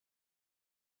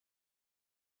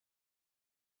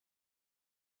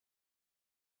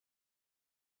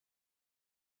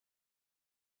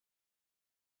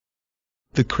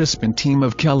The Crispin Team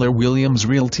of Keller Williams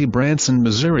Realty Branson,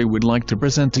 Missouri would like to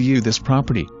present to you this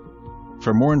property.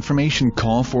 For more information,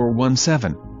 call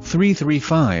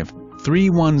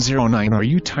 417-335-3109. Are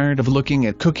you tired of looking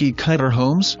at cookie-cutter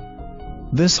homes?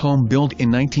 This home, built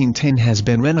in 1910, has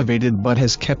been renovated but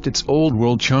has kept its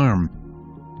old-world charm.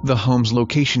 The home's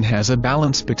location has a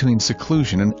balance between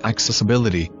seclusion and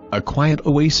accessibility, a quiet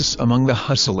oasis among the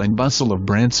hustle and bustle of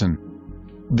Branson.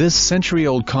 This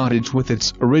century-old cottage, with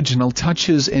its original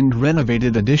touches and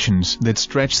renovated additions that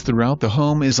stretch throughout the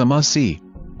home, is a must-see.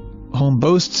 Home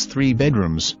boasts 3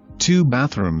 bedrooms, 2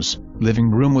 bathrooms,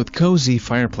 living room with cozy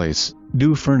fireplace,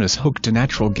 new furnace hooked to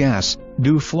natural gas,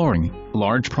 new flooring,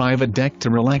 large private deck to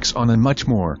relax on, and much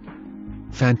more.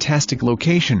 Fantastic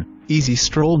location, easy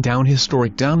stroll down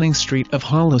historic Downing Street of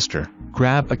Hollister,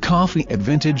 grab a coffee at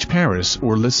Vintage Paris,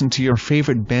 or listen to your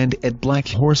favorite band at Black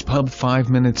Horse Pub 5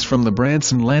 minutes from the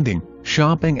Branson Landing.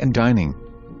 Shopping and dining,